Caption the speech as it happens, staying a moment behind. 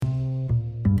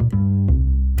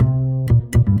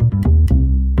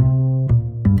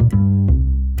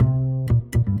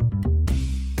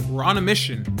on a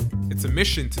mission. It's a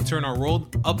mission to turn our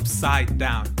world upside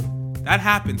down. That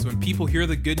happens when people hear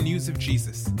the good news of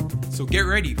Jesus. So get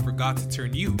ready for God to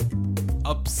turn you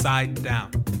upside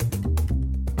down.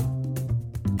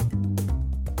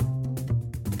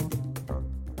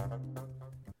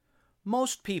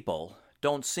 Most people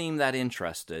don't seem that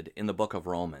interested in the book of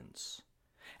Romans.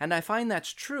 And I find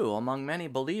that's true among many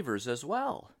believers as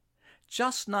well.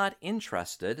 Just not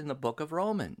interested in the book of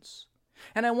Romans.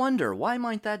 And I wonder, why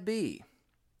might that be?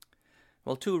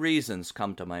 Well, two reasons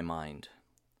come to my mind.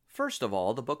 First of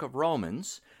all, the book of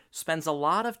Romans spends a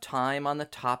lot of time on the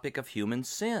topic of human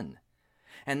sin.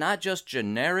 And not just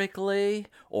generically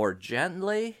or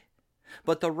gently,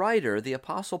 but the writer, the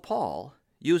Apostle Paul,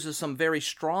 uses some very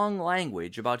strong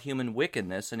language about human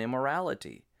wickedness and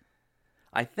immorality.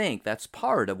 I think that's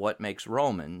part of what makes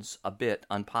Romans a bit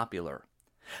unpopular.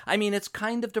 I mean, it's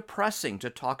kind of depressing to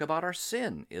talk about our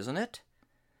sin, isn't it?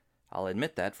 I'll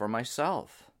admit that for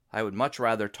myself. I would much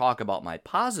rather talk about my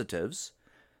positives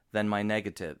than my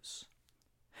negatives.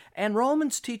 And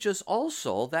Romans teaches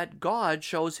also that God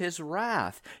shows his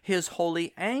wrath, his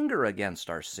holy anger against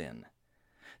our sin,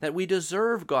 that we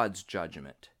deserve God's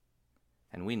judgment.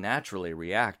 And we naturally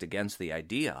react against the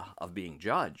idea of being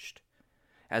judged.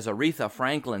 As Aretha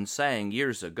Franklin sang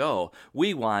years ago,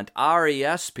 we want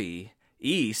RESPECT.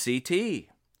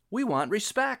 We want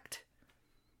respect.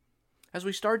 As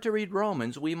we start to read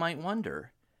Romans, we might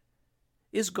wonder,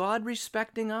 is God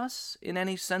respecting us in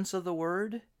any sense of the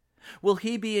word? Will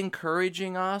he be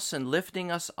encouraging us and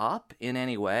lifting us up in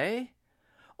any way?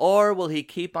 Or will he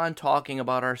keep on talking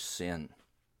about our sin?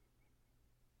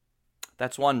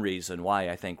 That's one reason why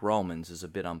I think Romans is a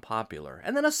bit unpopular.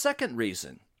 And then a second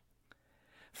reason.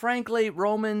 Frankly,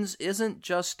 Romans isn't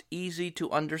just easy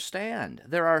to understand.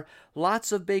 There are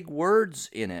lots of big words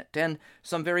in it, and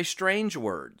some very strange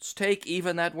words. Take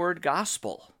even that word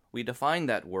gospel. We defined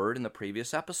that word in the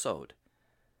previous episode.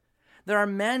 There are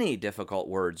many difficult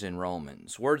words in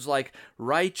Romans. Words like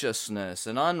righteousness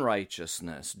and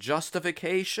unrighteousness,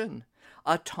 justification,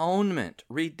 atonement,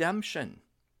 redemption.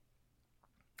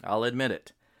 I'll admit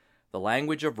it. The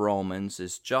language of Romans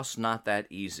is just not that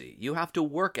easy. You have to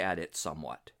work at it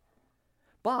somewhat.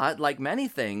 But, like many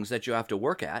things that you have to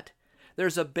work at,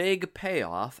 there's a big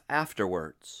payoff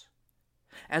afterwards.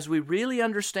 As we really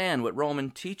understand what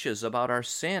Romans teaches about our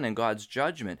sin and God's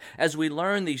judgment, as we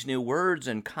learn these new words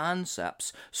and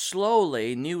concepts,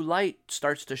 slowly new light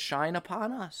starts to shine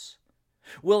upon us.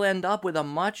 We'll end up with a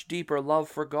much deeper love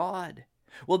for God.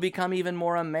 We'll become even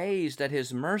more amazed at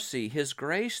his mercy, his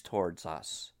grace towards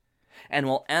us. And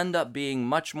we'll end up being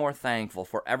much more thankful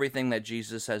for everything that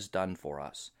Jesus has done for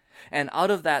us. And out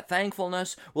of that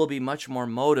thankfulness, we'll be much more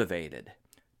motivated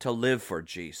to live for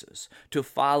Jesus, to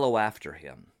follow after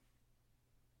him.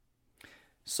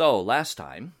 So, last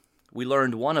time, we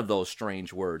learned one of those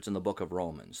strange words in the book of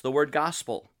Romans, the word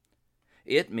gospel.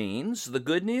 It means the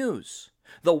good news,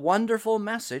 the wonderful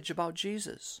message about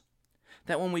Jesus.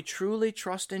 That when we truly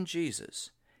trust in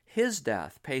Jesus, his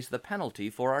death pays the penalty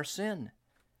for our sin.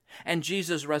 And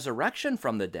Jesus' resurrection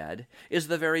from the dead is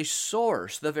the very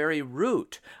source, the very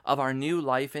root of our new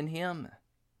life in him.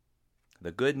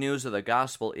 The good news of the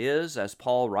gospel is, as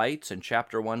Paul writes in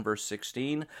chapter 1, verse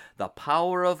 16, the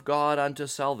power of God unto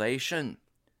salvation.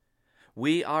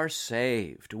 We are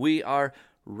saved. We are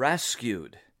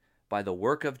rescued by the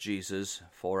work of Jesus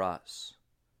for us.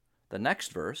 The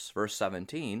next verse, verse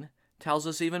 17, tells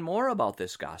us even more about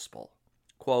this gospel.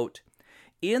 Quote,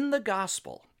 in the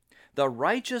gospel, the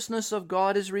righteousness of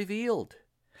God is revealed,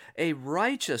 a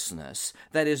righteousness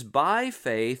that is by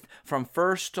faith from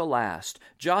first to last,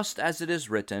 just as it is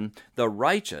written, the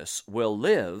righteous will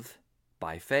live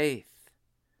by faith.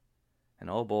 And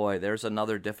oh boy, there's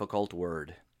another difficult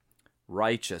word,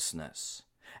 righteousness,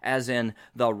 as in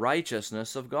the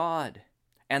righteousness of God,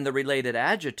 and the related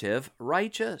adjective,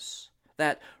 righteous,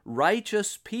 that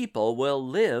righteous people will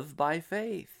live by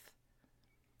faith.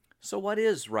 So what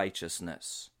is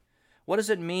righteousness? What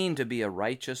does it mean to be a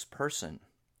righteous person?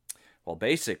 Well,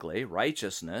 basically,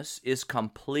 righteousness is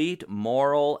complete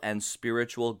moral and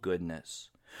spiritual goodness.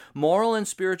 Moral and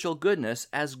spiritual goodness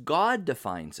as God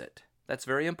defines it. That's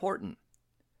very important.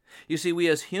 You see, we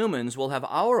as humans will have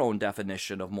our own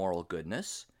definition of moral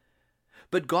goodness,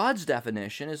 but God's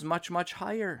definition is much, much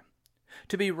higher.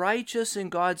 To be righteous in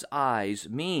God's eyes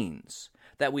means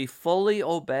that we fully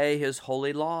obey his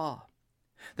holy law,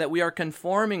 that we are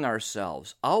conforming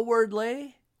ourselves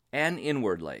outwardly and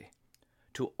inwardly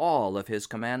to all of his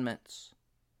commandments.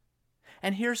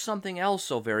 And here's something else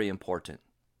so very important.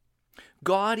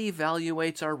 God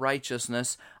evaluates our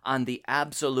righteousness on the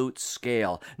absolute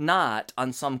scale, not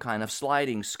on some kind of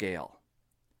sliding scale.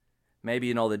 Maybe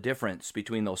you know the difference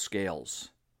between those scales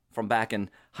from back in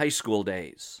high school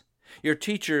days. Your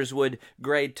teachers would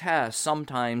grade tests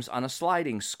sometimes on a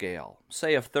sliding scale.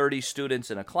 Say of 30 students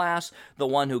in a class, the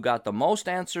one who got the most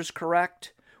answers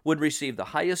correct would receive the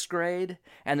highest grade,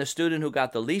 and the student who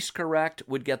got the least correct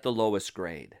would get the lowest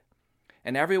grade.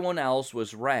 And everyone else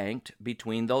was ranked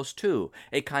between those two,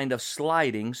 a kind of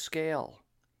sliding scale.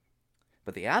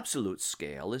 But the absolute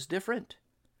scale is different.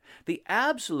 The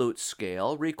absolute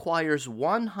scale requires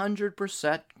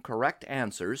 100% correct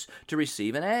answers to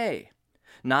receive an A.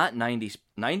 Not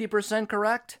 90%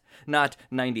 correct, not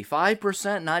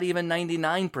 95%, not even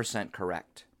 99%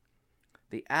 correct.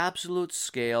 The absolute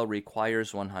scale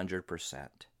requires 100%.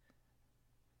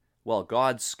 Well,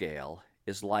 God's scale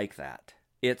is like that.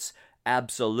 It's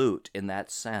absolute in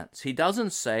that sense. He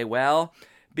doesn't say, well,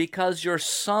 because you're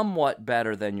somewhat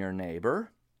better than your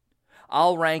neighbor,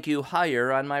 I'll rank you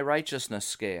higher on my righteousness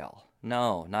scale.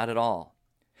 No, not at all.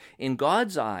 In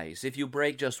God's eyes, if you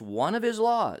break just one of His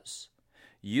laws,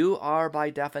 you are by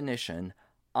definition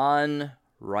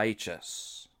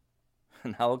unrighteous.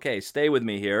 Now, okay, stay with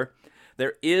me here.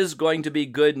 There is going to be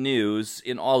good news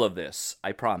in all of this,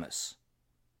 I promise.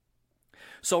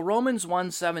 So Romans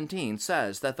 1:17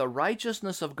 says that the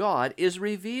righteousness of God is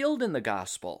revealed in the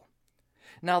gospel.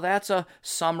 Now that's a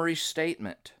summary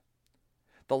statement.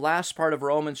 The last part of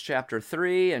Romans chapter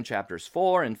 3 and chapters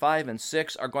 4 and 5 and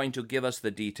 6 are going to give us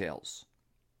the details.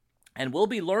 And we'll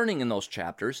be learning in those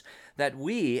chapters that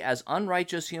we, as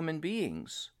unrighteous human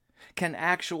beings, can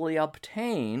actually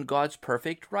obtain God's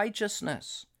perfect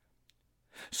righteousness.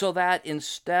 So that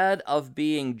instead of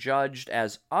being judged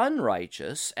as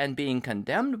unrighteous and being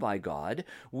condemned by God,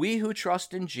 we who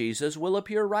trust in Jesus will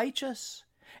appear righteous,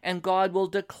 and God will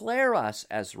declare us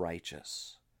as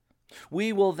righteous.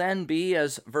 We will then be,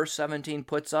 as verse 17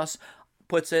 puts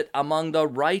it, among the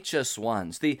righteous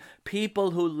ones, the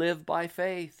people who live by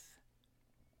faith.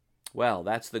 Well,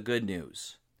 that's the good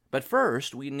news. But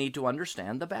first, we need to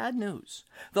understand the bad news,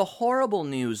 the horrible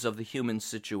news of the human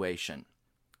situation.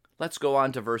 Let's go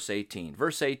on to verse 18.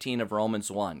 Verse 18 of Romans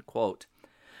 1, quote,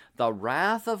 "The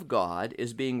wrath of God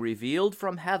is being revealed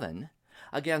from heaven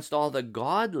against all the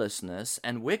godlessness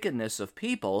and wickedness of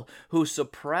people who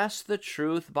suppress the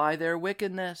truth by their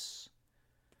wickedness."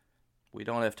 We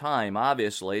don't have time,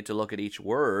 obviously, to look at each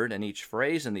word and each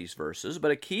phrase in these verses,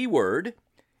 but a key word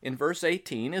in verse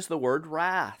 18 is the word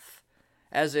wrath,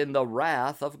 as in the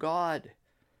wrath of God.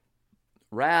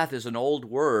 Wrath is an old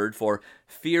word for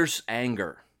fierce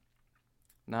anger.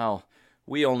 Now,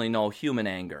 we only know human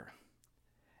anger.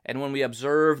 And when we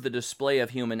observe the display of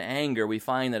human anger, we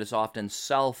find that it's often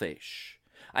selfish.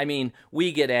 I mean,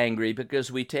 we get angry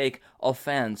because we take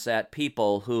offense at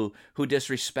people who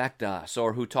disrespect us,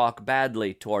 or who talk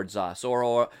badly towards us,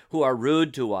 or who are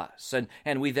rude to us,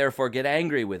 and we therefore get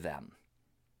angry with them.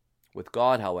 With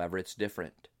God, however, it's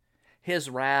different. His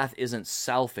wrath isn't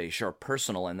selfish or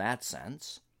personal in that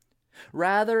sense.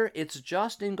 Rather, it's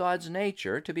just in God's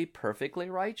nature to be perfectly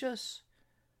righteous.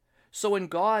 So when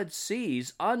God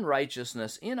sees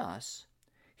unrighteousness in us,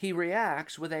 He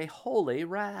reacts with a holy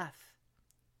wrath.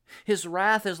 His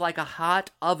wrath is like a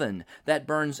hot oven that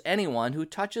burns anyone who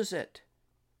touches it.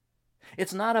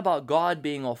 It's not about God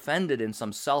being offended in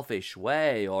some selfish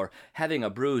way or having a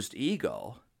bruised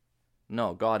ego.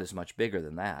 No, God is much bigger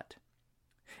than that.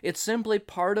 It's simply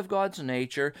part of God's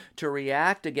nature to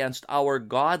react against our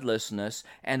godlessness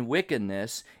and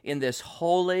wickedness in this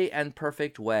holy and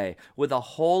perfect way, with a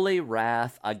holy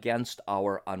wrath against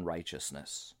our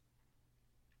unrighteousness.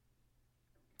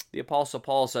 The Apostle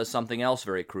Paul says something else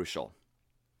very crucial.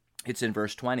 It's in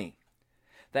verse 20,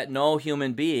 that no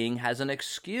human being has an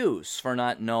excuse for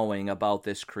not knowing about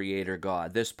this Creator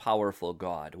God, this powerful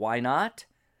God. Why not?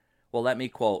 Well, let me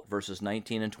quote verses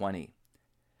 19 and 20.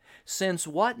 "Since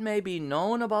what may be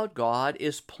known about God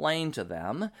is plain to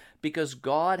them, because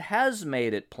God has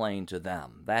made it plain to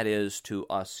them," that is, to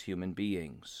us human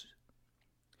beings.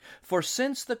 "For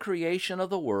since the creation of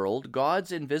the world,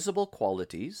 God's invisible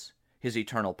qualities, His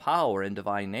eternal power and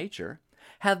divine nature,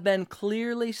 have been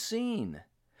clearly seen,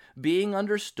 being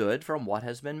understood from what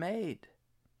has been made."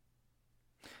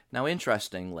 Now,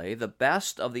 interestingly, the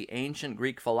best of the ancient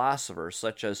Greek philosophers,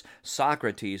 such as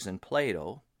Socrates and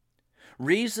Plato,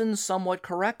 reasoned somewhat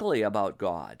correctly about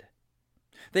God.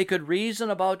 They could reason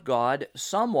about God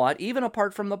somewhat even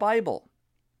apart from the Bible.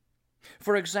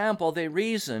 For example, they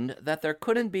reasoned that there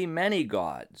couldn't be many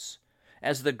gods,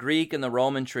 as the Greek and the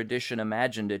Roman tradition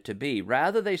imagined it to be.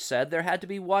 Rather, they said there had to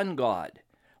be one God.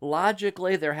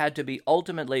 Logically, there had to be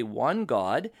ultimately one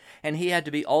God, and He had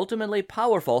to be ultimately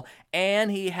powerful,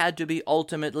 and He had to be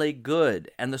ultimately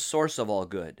good and the source of all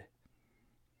good.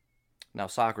 Now,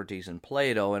 Socrates and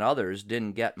Plato and others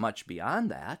didn't get much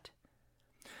beyond that.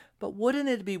 But wouldn't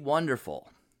it be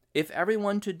wonderful if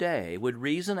everyone today would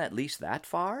reason at least that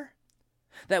far?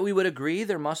 That we would agree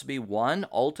there must be one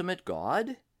ultimate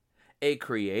God, a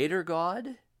creator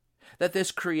God? That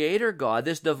this creator God,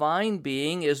 this divine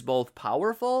being, is both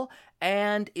powerful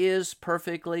and is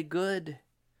perfectly good.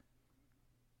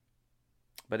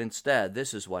 But instead,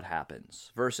 this is what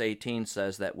happens. Verse 18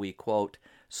 says that we, quote,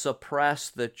 suppress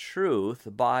the truth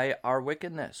by our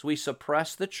wickedness. We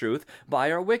suppress the truth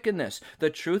by our wickedness. The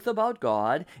truth about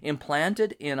God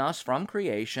implanted in us from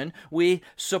creation, we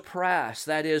suppress.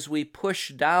 That is, we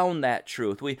push down that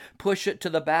truth. We push it to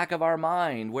the back of our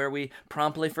mind where we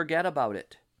promptly forget about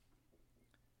it.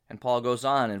 And Paul goes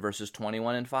on in verses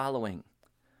 21 and following.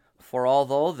 For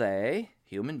although they,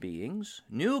 human beings,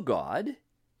 knew God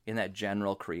in that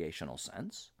general creational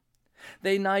sense,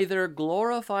 they neither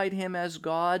glorified him as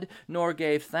God nor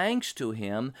gave thanks to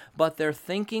him, but their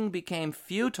thinking became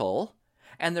futile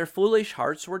and their foolish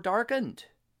hearts were darkened.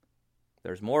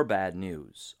 There's more bad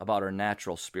news about our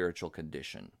natural spiritual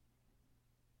condition.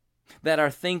 That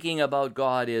our thinking about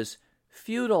God is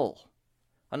futile.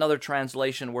 Another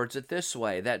translation words it this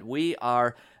way, that we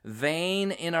are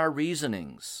vain in our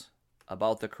reasonings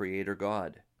about the Creator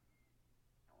God.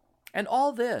 And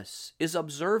all this is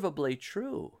observably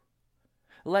true.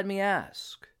 Let me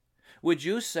ask, would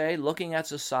you say, looking at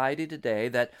society today,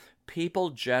 that people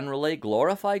generally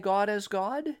glorify God as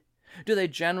God? Do they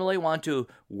generally want to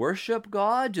worship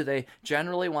God? Do they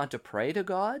generally want to pray to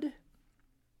God?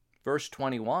 Verse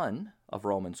 21 of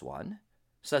Romans 1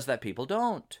 says that people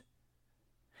don't.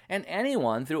 And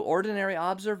anyone, through ordinary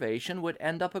observation, would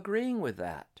end up agreeing with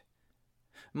that.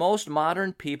 Most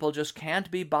modern people just can't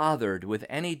be bothered with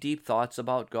any deep thoughts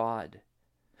about God.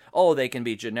 Oh, they can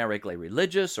be generically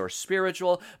religious or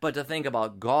spiritual, but to think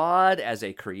about God as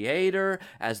a creator,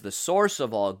 as the source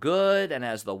of all good, and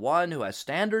as the one who has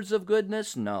standards of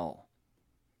goodness, no.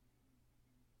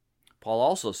 Paul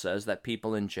also says that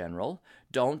people in general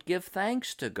don't give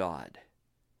thanks to God.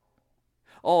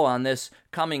 Oh, on this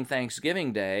coming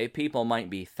Thanksgiving Day, people might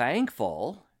be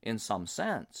thankful in some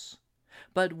sense,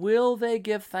 but will they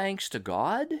give thanks to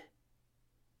God?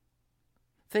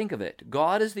 Think of it.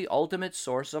 God is the ultimate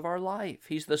source of our life.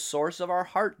 He's the source of our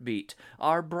heartbeat,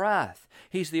 our breath.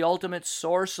 He's the ultimate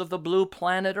source of the blue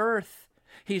planet Earth.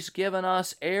 He's given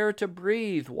us air to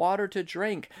breathe, water to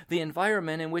drink, the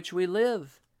environment in which we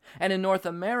live. And in North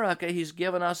America, He's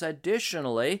given us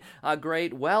additionally a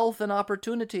great wealth and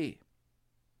opportunity.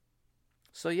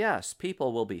 So yes,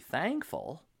 people will be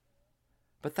thankful,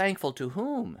 but thankful to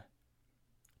whom?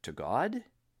 To God?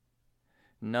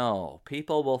 No,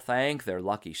 people will thank their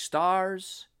lucky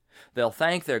stars, they'll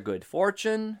thank their good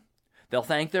fortune, they'll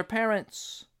thank their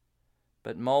parents,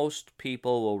 but most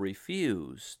people will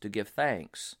refuse to give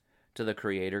thanks to the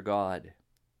Creator God.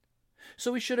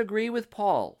 So we should agree with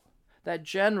Paul that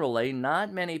generally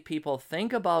not many people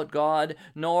think about God,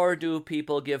 nor do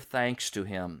people give thanks to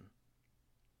Him.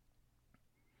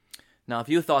 Now, if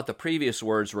you thought the previous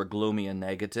words were gloomy and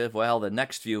negative, well, the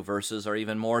next few verses are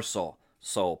even more so.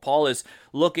 So, Paul is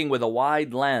looking with a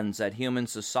wide lens at human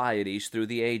societies through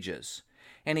the ages,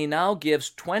 and he now gives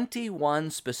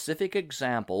 21 specific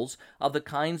examples of the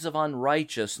kinds of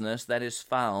unrighteousness that is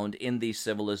found in these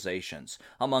civilizations,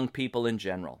 among people in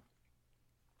general.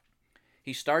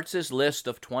 He starts his list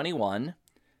of 21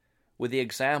 with the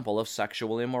example of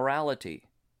sexual immorality,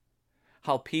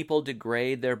 how people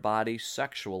degrade their bodies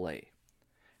sexually,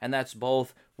 and that's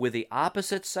both with the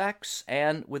opposite sex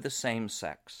and with the same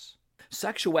sex.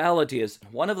 Sexuality is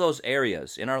one of those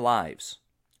areas in our lives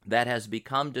that has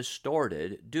become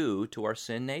distorted due to our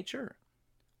sin nature.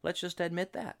 Let's just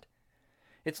admit that.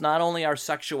 It's not only our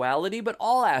sexuality, but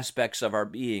all aspects of our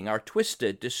being are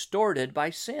twisted, distorted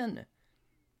by sin.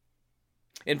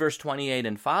 In verse 28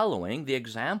 and following, the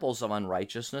examples of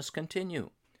unrighteousness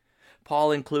continue.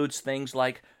 Paul includes things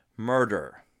like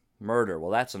murder. Murder,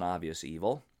 well, that's an obvious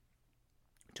evil.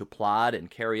 To plot and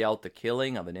carry out the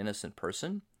killing of an innocent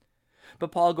person.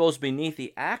 But Paul goes beneath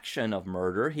the action of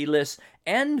murder. He lists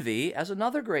envy as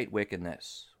another great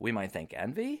wickedness. We might think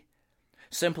envy?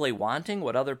 Simply wanting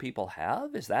what other people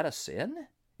have? Is that a sin?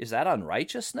 Is that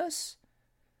unrighteousness?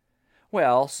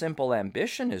 Well, simple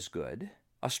ambition is good,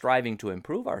 a striving to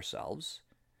improve ourselves.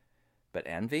 But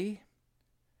envy?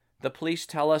 The police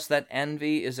tell us that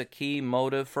envy is a key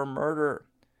motive for murder.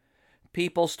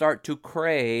 People start to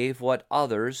crave what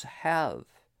others have.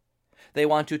 They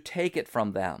want to take it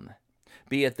from them,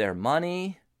 be it their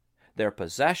money, their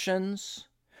possessions,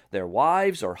 their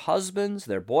wives or husbands,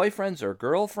 their boyfriends or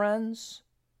girlfriends.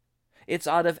 It's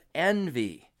out of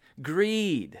envy,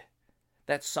 greed,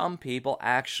 that some people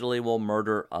actually will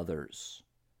murder others.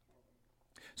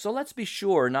 So let's be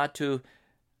sure not to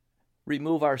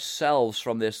remove ourselves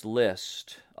from this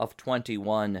list of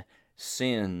 21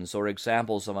 sins or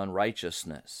examples of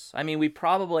unrighteousness. I mean, we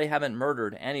probably haven't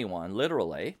murdered anyone,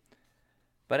 literally,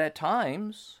 but at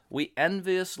times we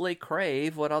enviously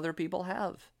crave what other people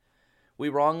have. We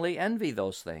wrongly envy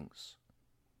those things.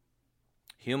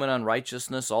 Human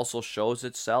unrighteousness also shows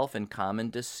itself in common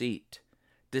deceit,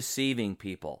 deceiving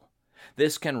people.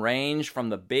 This can range from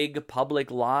the big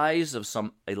public lies of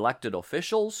some elected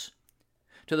officials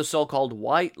to the so-called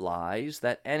white lies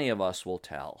that any of us will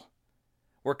tell.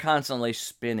 We're constantly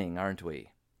spinning, aren't we?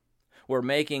 We're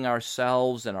making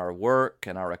ourselves and our work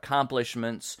and our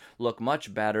accomplishments look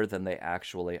much better than they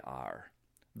actually are.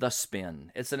 The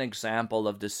spin, it's an example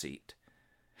of deceit.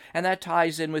 And that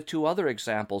ties in with two other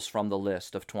examples from the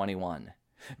list of 21.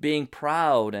 Being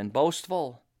proud and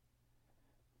boastful.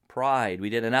 Pride, we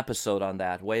did an episode on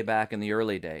that way back in the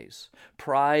early days.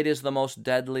 Pride is the most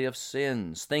deadly of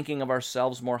sins, thinking of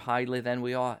ourselves more highly than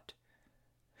we ought.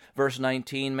 Verse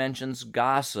 19 mentions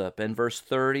gossip, and verse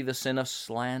 30 the sin of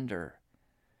slander.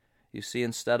 You see,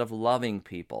 instead of loving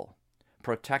people,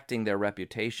 protecting their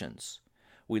reputations,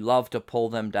 we love to pull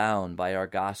them down by our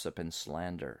gossip and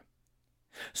slander.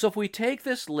 So if we take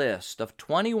this list of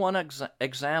 21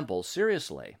 examples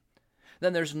seriously,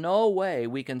 then there's no way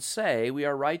we can say we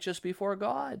are righteous before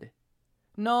God.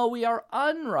 No, we are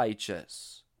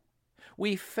unrighteous.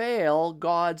 We fail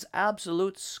God's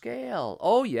absolute scale.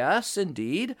 Oh, yes,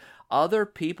 indeed, other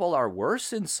people are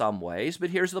worse in some ways,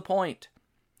 but here's the point.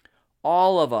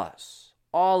 All of us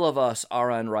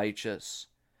are unrighteous.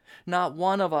 Not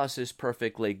one of us is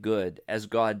perfectly good as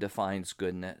God defines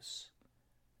goodness.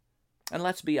 And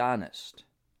let's be honest.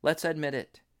 Let's admit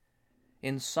it.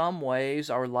 In some ways,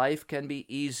 our life can be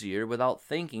easier without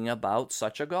thinking about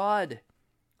such a God.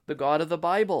 The God of the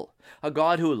Bible. A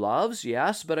God who loves,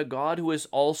 yes, but a God who is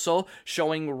also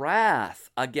showing wrath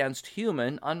against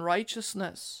human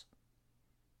unrighteousness.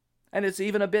 And it's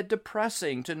even a bit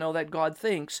depressing to know that God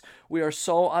thinks we are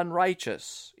so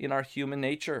unrighteous in our human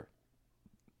nature.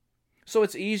 So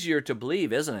it's easier to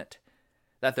believe, isn't it,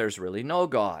 that there's really no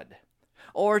God,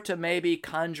 or to maybe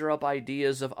conjure up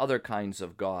ideas of other kinds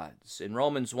of gods. In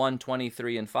Romans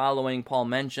 1:23 and following, Paul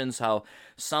mentions how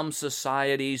some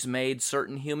societies made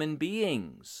certain human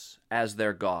beings as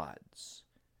their gods.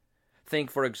 Think,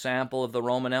 for example, of the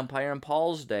Roman Empire in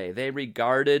Paul's day. They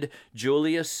regarded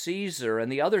Julius Caesar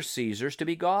and the other Caesars to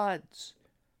be gods.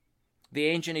 The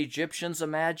ancient Egyptians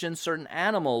imagined certain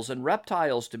animals and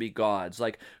reptiles to be gods,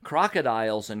 like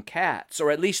crocodiles and cats,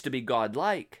 or at least to be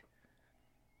godlike.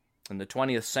 In the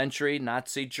 20th century,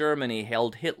 Nazi Germany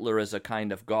held Hitler as a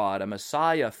kind of god, a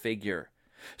messiah figure,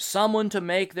 someone to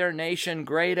make their nation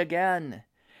great again.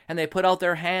 And they put out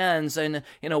their hands in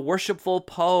a worshipful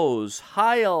pose.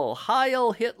 Heil,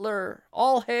 Heil Hitler,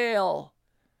 all hail.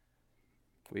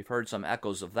 We've heard some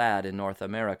echoes of that in North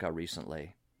America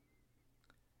recently.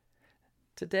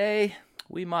 Today,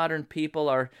 we modern people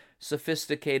are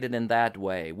sophisticated in that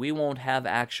way. We won't have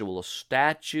actual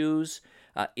statues,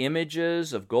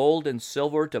 images of gold and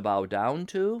silver to bow down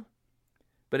to,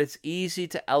 but it's easy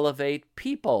to elevate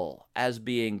people as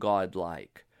being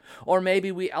godlike. Or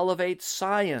maybe we elevate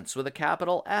science with a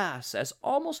capital S as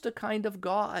almost a kind of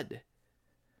God,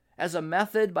 as a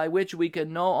method by which we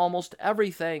can know almost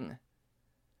everything.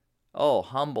 Oh,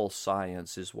 humble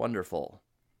science is wonderful,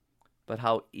 but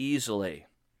how easily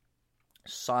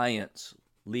science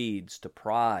leads to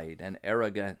pride and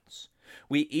arrogance.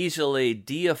 We easily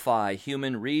deify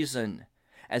human reason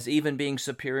as even being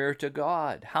superior to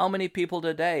God. How many people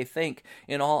today think,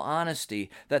 in all honesty,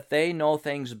 that they know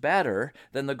things better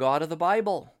than the God of the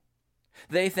Bible?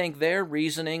 They think their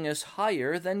reasoning is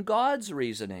higher than God's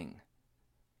reasoning.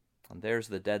 And there's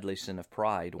the deadly sin of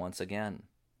pride once again.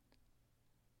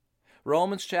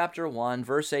 Romans chapter 1,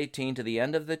 verse 18 to the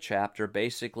end of the chapter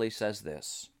basically says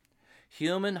this: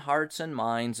 human hearts and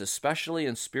minds, especially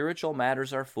in spiritual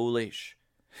matters, are foolish.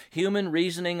 Human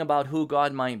reasoning about who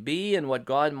God might be and what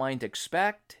God might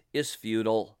expect is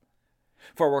futile.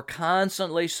 For we're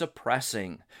constantly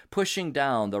suppressing, pushing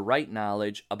down the right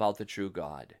knowledge about the true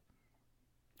God.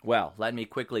 Well, let me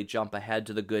quickly jump ahead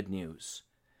to the good news.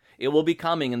 It will be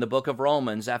coming in the book of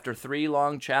Romans. After 3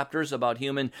 long chapters about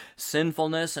human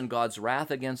sinfulness and God's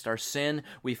wrath against our sin,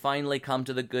 we finally come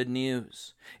to the good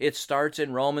news. It starts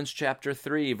in Romans chapter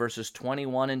 3, verses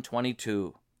 21 and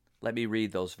 22. Let me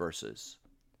read those verses.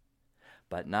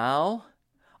 But now,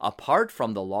 apart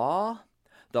from the law,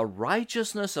 The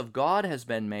righteousness of God has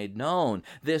been made known.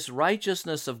 This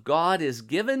righteousness of God is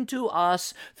given to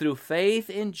us through faith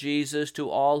in Jesus to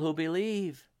all who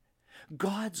believe.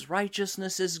 God's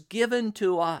righteousness is given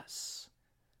to us.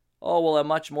 Oh, we'll have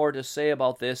much more to say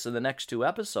about this in the next 2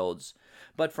 episodes.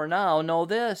 But for now, know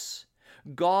this.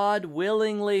 God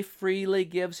willingly, freely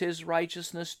gives His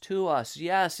righteousness to us.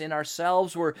 Yes, in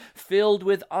ourselves we're filled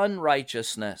with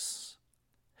unrighteousness.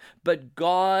 But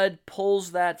God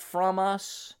pulls that from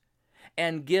us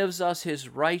and gives us His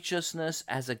righteousness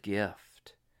as a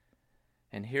gift.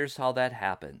 And here's how that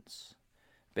happens.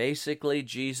 Basically,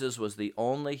 Jesus was the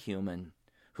only human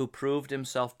who proved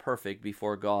Himself perfect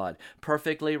before God,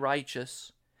 perfectly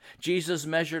righteous. Jesus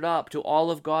measured up to all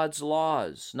of God's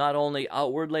laws, not only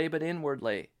outwardly but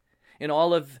inwardly, in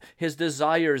all of His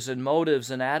desires and motives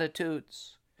and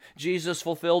attitudes. Jesus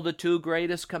fulfilled the 2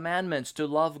 greatest commandments, to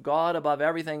love God above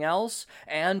everything else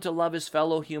and to love His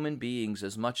fellow human beings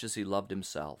as much as He loved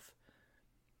Himself.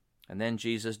 And then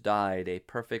Jesus died a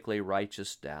perfectly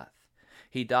righteous death.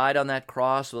 He died on that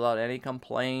cross without any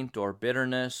complaint or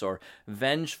bitterness or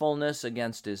vengefulness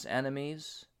against His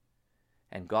enemies.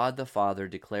 And God the Father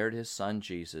declared His Son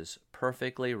Jesus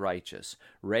perfectly righteous,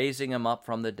 raising Him up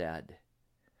from the dead.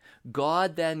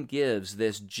 God then gives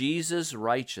this Jesus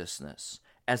righteousness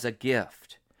as a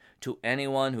gift to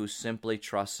anyone who simply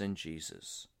trusts in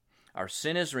Jesus. Our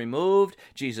sin is removed,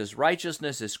 Jesus'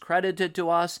 righteousness is credited to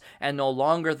us, and no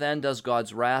longer then does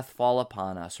God's wrath fall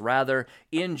upon us. Rather,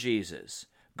 in Jesus,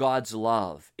 God's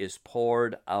love is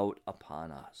poured out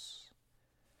upon us.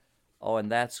 Oh, and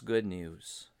that's good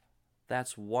news.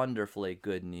 That's wonderfully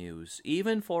good news,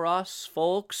 even for us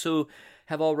folks who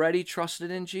have already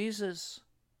trusted in Jesus.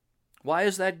 Why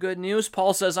is that good news?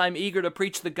 Paul says, I'm eager to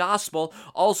preach the gospel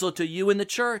also to you in the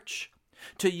church,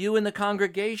 to you in the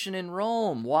congregation in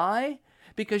Rome. Why?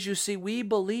 Because you see, we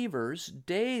believers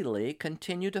daily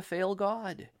continue to fail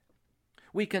God.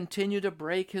 We continue to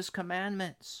break His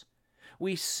commandments.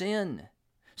 We sin.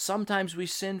 Sometimes we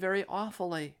sin very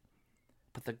awfully.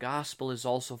 But the gospel is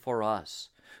also for us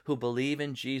who believe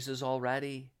in Jesus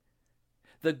already.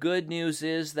 The good news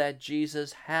is that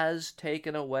Jesus has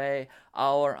taken away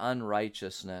our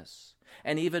unrighteousness.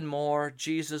 And even more,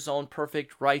 Jesus' own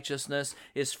perfect righteousness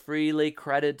is freely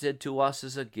credited to us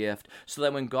as a gift, so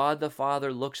that when God the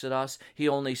Father looks at us, He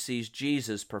only sees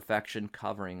Jesus' perfection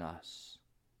covering us.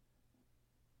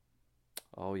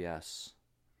 Oh yes,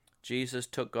 Jesus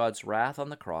took God's wrath on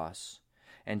the cross,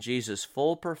 and Jesus'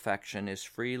 full perfection is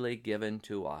freely given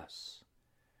to us.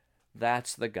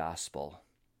 That's the gospel.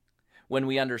 When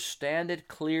we understand it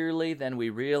clearly, then we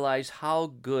realize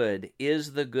how good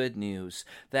is the good news,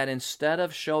 that instead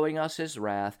of showing us His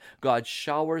wrath, God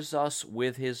showers us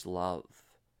with His love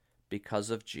because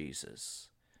of Jesus.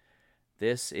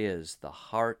 This is the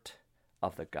heart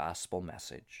of the gospel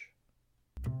message.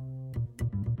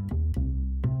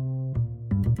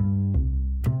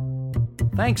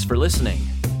 Thanks for listening.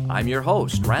 I'm your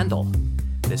host, Randall.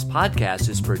 This podcast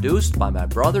is produced by my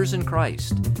brothers in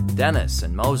Christ, Dennis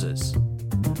and Moses.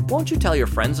 Won't you tell your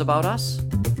friends about us?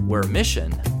 We're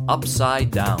Mission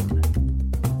Upside Down.